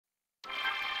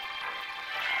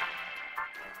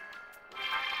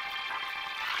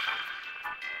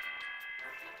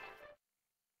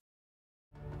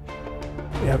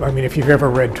Yeah, I mean, if you've ever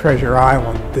read Treasure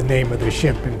Island, the name of the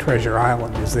ship in Treasure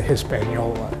Island is the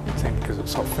Hispaniola, I think, because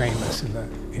it's so famous in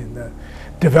the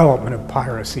development of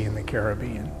piracy in the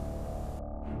Caribbean.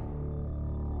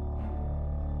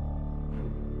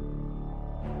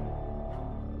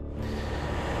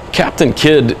 Captain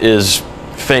Kidd is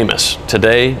famous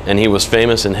today, and he was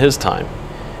famous in his time.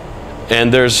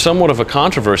 And there's somewhat of a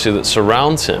controversy that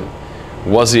surrounds him.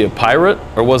 Was he a pirate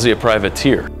or was he a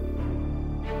privateer?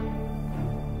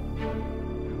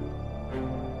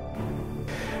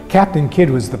 Captain Kidd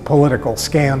was the political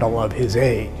scandal of his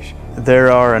age.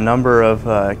 There are a number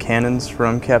of cannons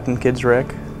from Captain Kidd's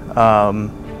wreck,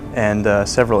 and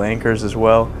several anchors as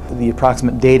well. The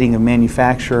approximate dating of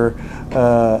manufacture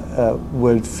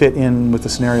would fit in with the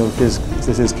scenario that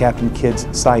this is Captain Kidd's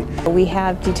site. We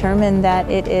have determined that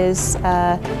it is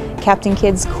Captain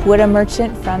Kidd's Quetta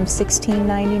Merchant from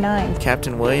 1699.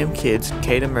 Captain William Kidd's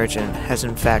Quetta Merchant has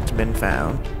in fact been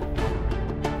found.